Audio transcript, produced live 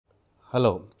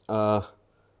Hello.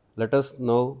 Let us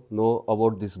now know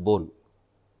about this bone.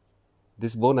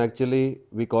 This bone actually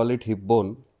we call it hip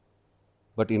bone,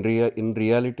 but in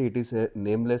reality it is a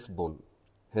nameless bone.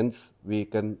 Hence we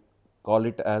can call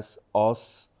it as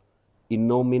os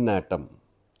innominatum.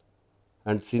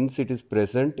 And since it is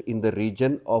present in the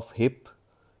region of hip,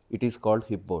 it is called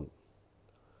hip bone.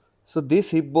 So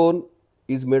this hip bone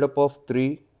is made up of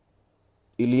three: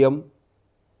 ilium,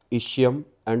 ischium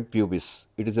and pubis.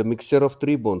 It is a mixture of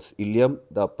three bones: ilium,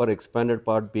 the upper expanded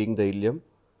part being the ilium,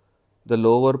 the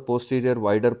lower posterior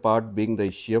wider part being the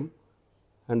ischium,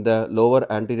 and the lower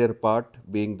anterior part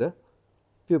being the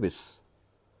pubis.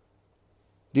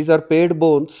 These are paired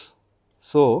bones.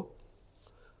 So,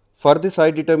 for the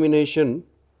side determination,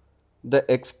 the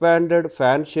expanded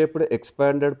fan shaped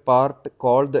expanded part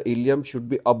called the ilium should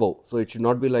be above. So, it should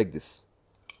not be like this.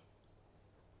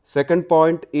 Second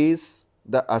point is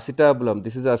the acetabulum.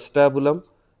 This is acetabulum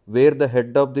where the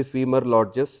head of the femur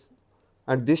lodges,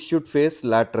 and this should face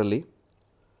laterally,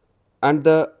 and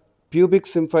the pubic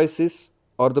symphysis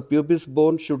or the pubis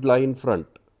bone should lie in front.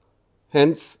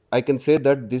 Hence, I can say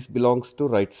that this belongs to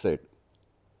right side.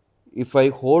 If I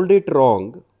hold it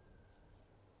wrong,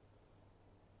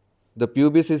 the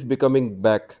pubis is becoming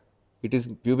back. It is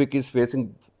pubic is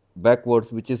facing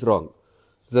backwards, which is wrong.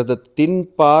 So the thin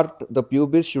part, the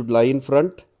pubis should lie in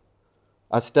front,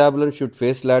 acetabulum should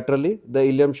face laterally, the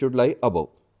ilium should lie above.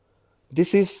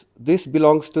 This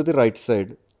belongs to the right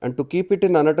side, and to keep it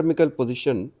in anatomical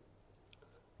position,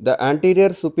 the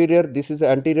anterior superior, this is the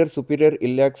anterior superior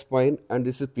iliac spine, and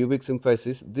this is pubic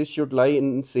symphysis. This should lie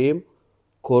in same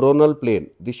coronal plane.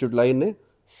 This should lie in a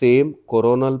same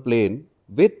coronal plane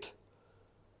with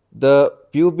the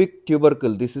pubic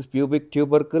tubercle. This is pubic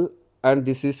tubercle and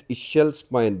this is ischial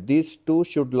spine. These two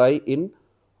should lie in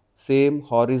same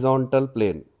horizontal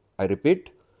plane. I repeat,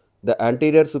 the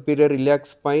anterior superior iliac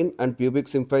spine and pubic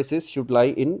symphysis should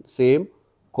lie in same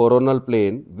coronal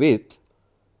plane with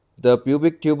the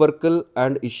pubic tubercle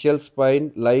and ischial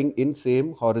spine lying in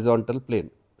same horizontal plane.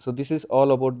 So, this is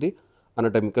all about the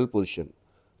anatomical position.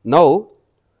 Now,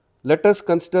 let us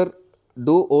consider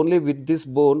do only with this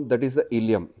bone, that is the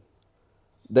ilium.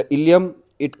 The ilium,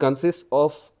 it consists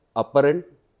of upper end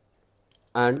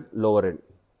and lower end.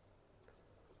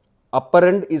 Upper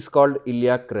end is called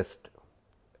iliac crest.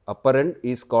 Upper end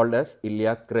is called as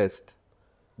iliac crest,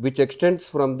 which extends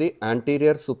from the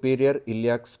anterior superior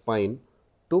iliac spine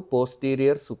to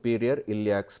posterior superior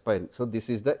iliac spine. So, this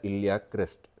is the iliac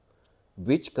crest,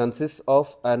 which consists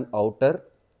of an outer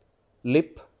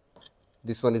lip.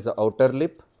 This one is the outer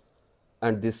lip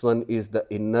and this one is the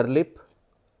inner lip,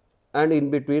 and in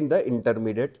between the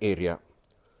intermediate area.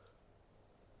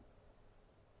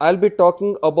 I will be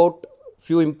talking about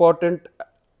few important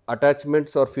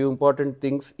attachments or few important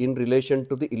things in relation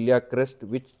to the iliac crest,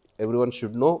 which everyone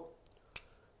should know.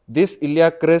 This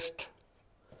iliac crest,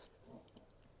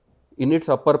 in its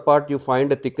upper part you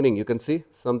find a thickening. You can see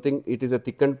something, it is a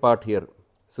thickened part here.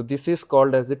 So, this is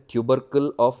called as the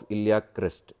tubercle of iliac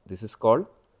crest. This is called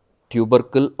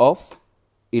tubercle of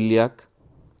iliac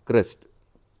crest,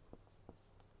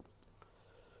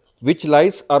 which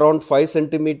lies around 5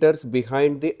 centimeters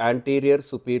behind the anterior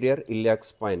superior iliac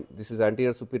spine. This is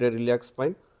anterior superior iliac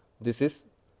spine, this is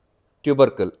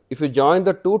tubercle. If you join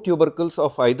the two tubercles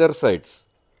of either sides,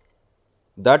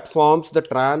 that forms the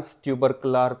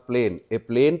transtubercular plane, a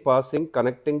plane passing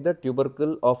connecting the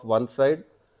tubercle of one side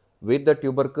with the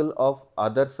tubercle of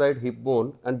other side hip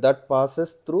bone, and that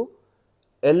passes through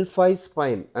L5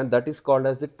 spine, and that is called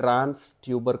as the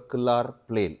transtubercular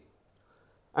plane.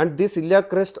 And this iliac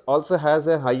crest also has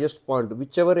a highest point.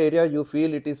 Whichever area you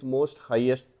feel it is most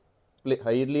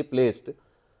highly placed,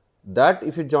 that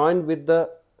if you join with the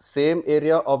same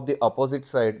area of the opposite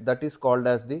side, that is called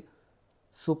as the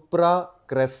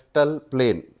supracrestal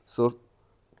plane. So,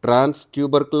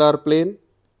 transtubercular plane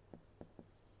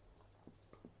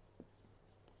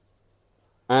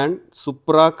and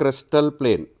supracrestal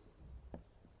plane.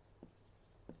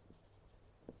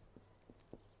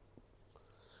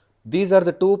 These are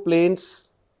the two planes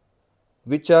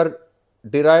which are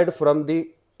derived from the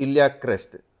iliac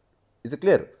crest. Is it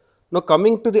clear? Now,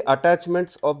 coming to the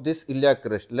attachments of this iliac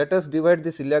crest, let us divide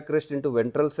this iliac crest into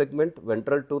ventral segment,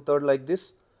 ventral 2/3 like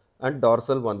this, and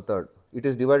dorsal 1/3. It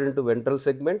is divided into ventral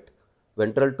segment,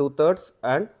 ventral 2/3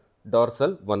 and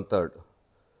dorsal 1/3.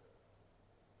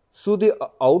 So, the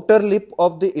outer lip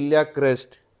of the iliac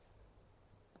crest,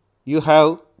 you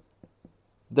have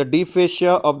the deep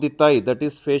fascia of the thigh, that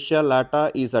is fascia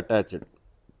lata, is attached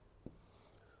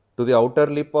to the outer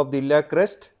lip of the iliac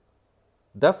crest,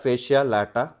 the fascia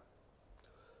lata.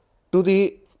 To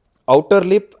the outer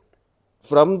lip,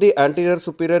 from the anterior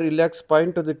superior iliac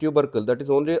spine to the tubercle, that is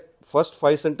only first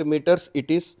 5 centimeters,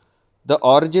 it is the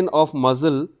origin of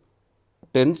muscle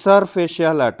tensor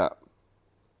fascia lata.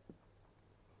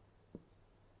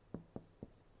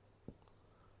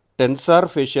 Tensor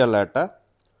fascia lata,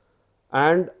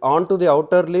 and onto the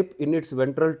outer lip in its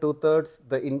ventral two-thirds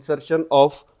the insertion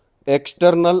of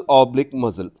external oblique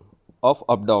muscle of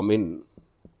abdomen.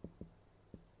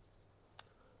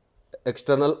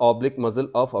 External oblique muscle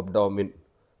of abdomen.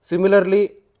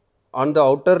 Similarly, on the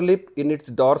outer lip in its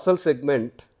dorsal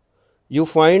segment, you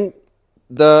find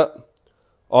the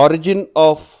origin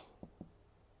of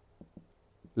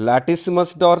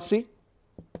latissimus dorsi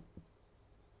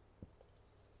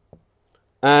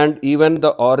and even the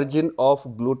origin of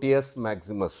gluteus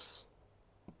maximus.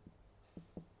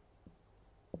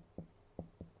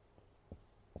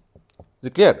 Is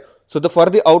it clear? So, for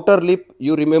the outer lip,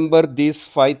 you remember these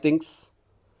 5 things: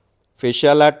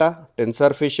 fascia lata,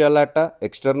 tensor fascia lata,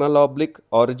 external oblique,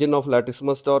 origin of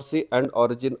latissimus dorsi, and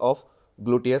origin of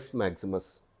gluteus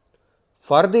maximus.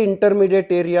 For the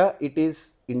intermediate area, it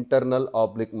is internal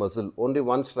oblique muscle, only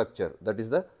one structure, that is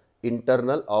the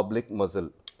internal oblique muscle.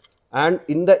 And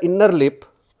in the inner lip,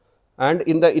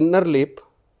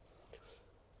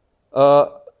 uh,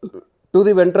 to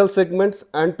the ventral segments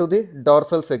and to the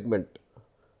dorsal segment.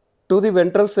 To the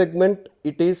ventral segment,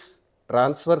 it is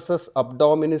transversus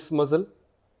abdominis muscle,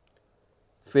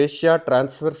 fascia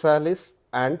transversalis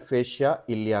and fascia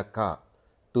iliaca.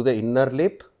 To the inner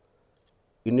lip,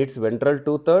 in its ventral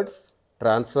two-thirds,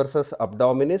 transversus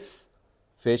abdominis,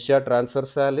 fascia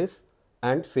transversalis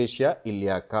and fascia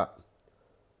iliaca.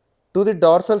 To the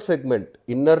dorsal segment,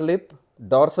 inner lip,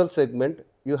 dorsal segment,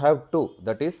 you have two,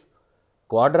 that is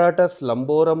quadratus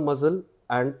lumborum muscle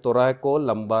and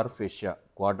thoracolumbar fascia.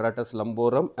 Quadratus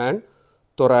lumborum and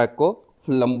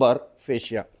thoracolumbar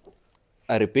fascia.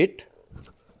 I repeat,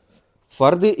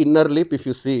 for the inner lip, if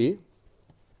you see,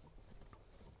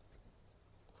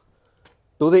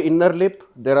 to the inner lip,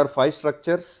 there are 5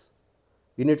 structures.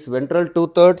 In its ventral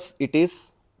two-thirds, it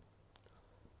is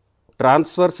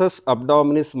transversus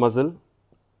abdominis muscle,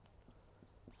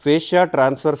 fascia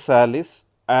transversalis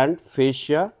and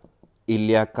fascia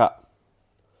iliaca.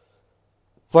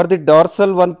 For the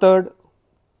dorsal one-third,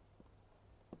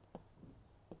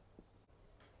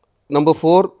 number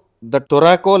 4, the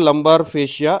thoracolumbar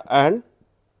fascia and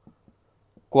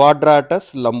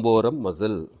quadratus lumborum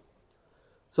muscle.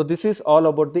 So, this is all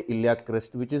about the iliac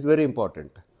crest, which is very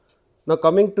important. Now,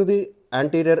 coming to the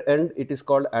anterior end, it is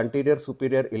called anterior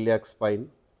superior iliac spine,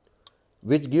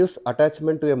 which gives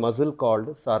attachment to a muscle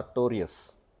called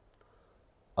sartorius.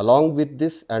 Along with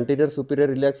this anterior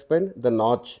superior iliac spine, the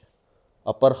notch,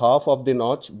 upper half of the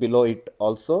notch below it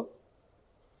also,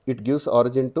 it gives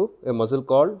origin to a muscle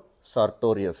called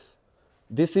sartorius.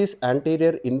 This is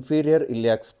anterior inferior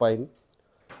iliac spine,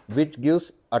 which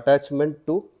gives attachment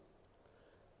to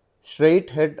straight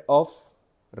head of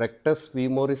rectus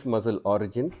femoris muscle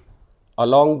origin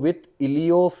along with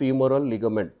iliofemoral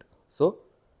ligament. So,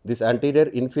 this anterior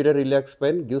inferior iliac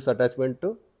spine gives attachment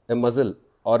to a muscle,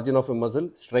 origin of a muscle,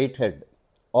 straight head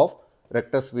of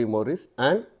rectus femoris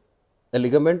and a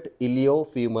ligament,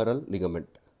 iliofemoral ligament.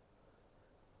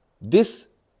 This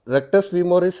rectus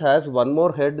femoris has one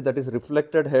more head, that is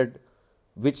reflected head,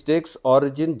 which takes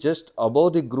origin just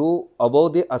above the groove,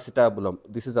 above the acetabulum.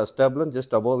 This is acetabulum,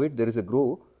 just above it there is a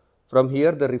groove. From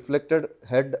here the reflected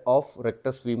head of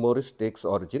rectus femoris takes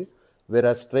origin,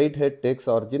 whereas straight head takes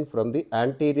origin from the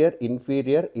anterior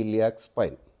inferior iliac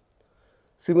spine.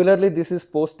 Similarly, this is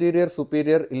posterior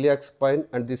superior iliac spine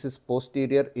and this is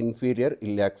posterior inferior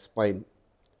iliac spine.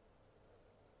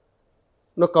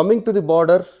 Now, coming to the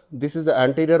borders, this is the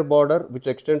anterior border which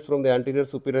extends from the anterior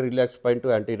superior iliac spine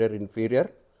to anterior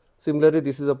inferior. Similarly,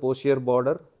 this is a posterior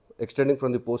border extending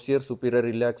from the posterior superior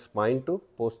iliac spine to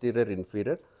posterior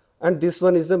inferior, and this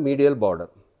one is the medial border.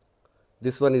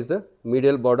 This one is the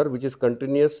medial border which is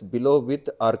continuous below with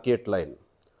arcuate line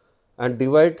and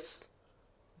divides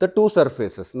the two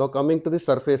surfaces. Now, coming to the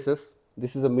surfaces,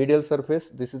 this is a medial surface,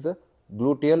 this is a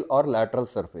gluteal or lateral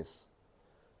surface.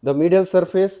 The medial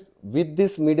surface, with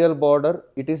this medial border,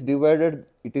 it is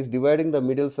dividing the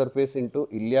medial surface into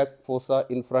iliac fossa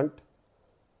in front,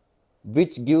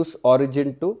 which gives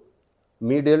origin to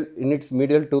medial, in its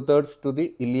medial two-thirds, to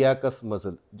the iliacus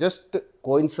muscle, just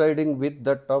coinciding with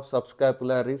that of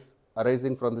subscapularis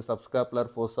arising from the subscapular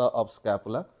fossa of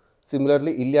scapula.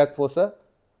 Similarly, iliac fossa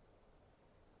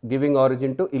giving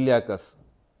origin to iliacus.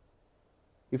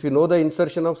 If you know the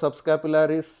insertion of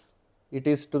subscapularis, it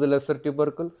is to the lesser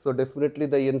tubercle. So, definitely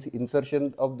the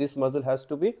insertion of this muscle has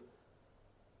to be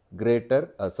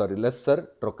lesser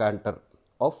trochanter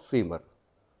of femur.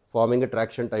 forming a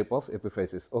traction type of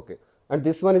epiphysis. Okay. And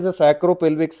this one is a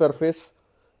sacropelvic surface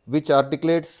which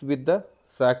articulates with the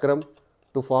sacrum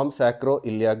to form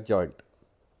sacroiliac joint.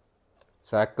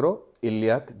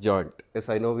 Sacroiliac joint, a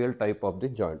synovial type of the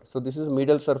joint. So this is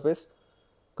medial surface.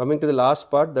 Coming to the last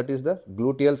part, that is the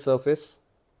gluteal surface,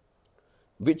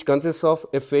 which consists of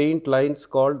a faint lines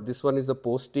called, this one is the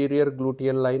posterior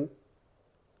gluteal line,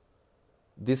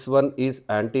 this one is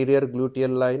anterior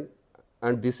gluteal line,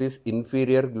 and this is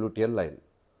inferior gluteal line.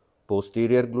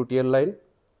 Posterior gluteal line,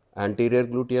 anterior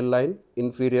gluteal line,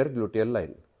 inferior gluteal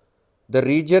line. The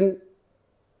region,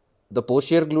 the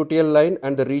posterior gluteal line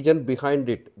and the region behind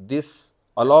it, this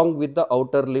along with the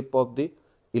outer lip of the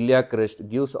iliac crest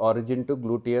gives origin to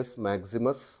gluteus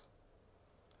maximus.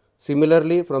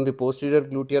 Similarly, from the posterior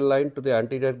gluteal line to the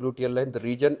anterior gluteal line, the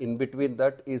region in between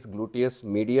that is gluteus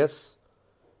medius.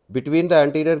 Between the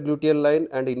anterior gluteal line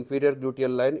and inferior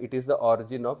gluteal line, it is the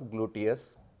origin of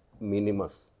gluteus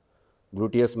minimus.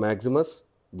 Gluteus maximus,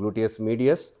 gluteus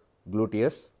medius,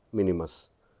 gluteus minimus.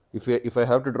 If I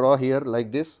have to draw here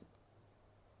like this,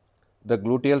 the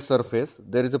gluteal surface,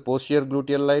 there is a posterior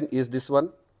gluteal line is this one,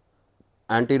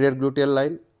 anterior gluteal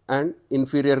line and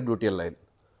inferior gluteal line.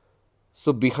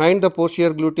 So behind the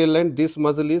posterior gluteal line, this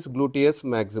muscle is gluteus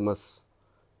maximus.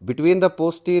 Between the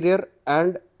posterior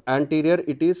and anterior,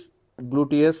 it is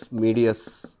gluteus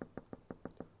medius.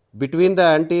 Between the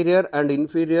anterior and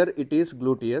inferior, it is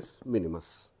gluteus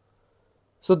minimus.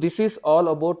 So this is all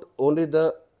about only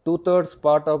the 2/3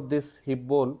 part of this hip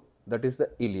bone, that is the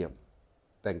ilium.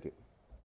 Thank you.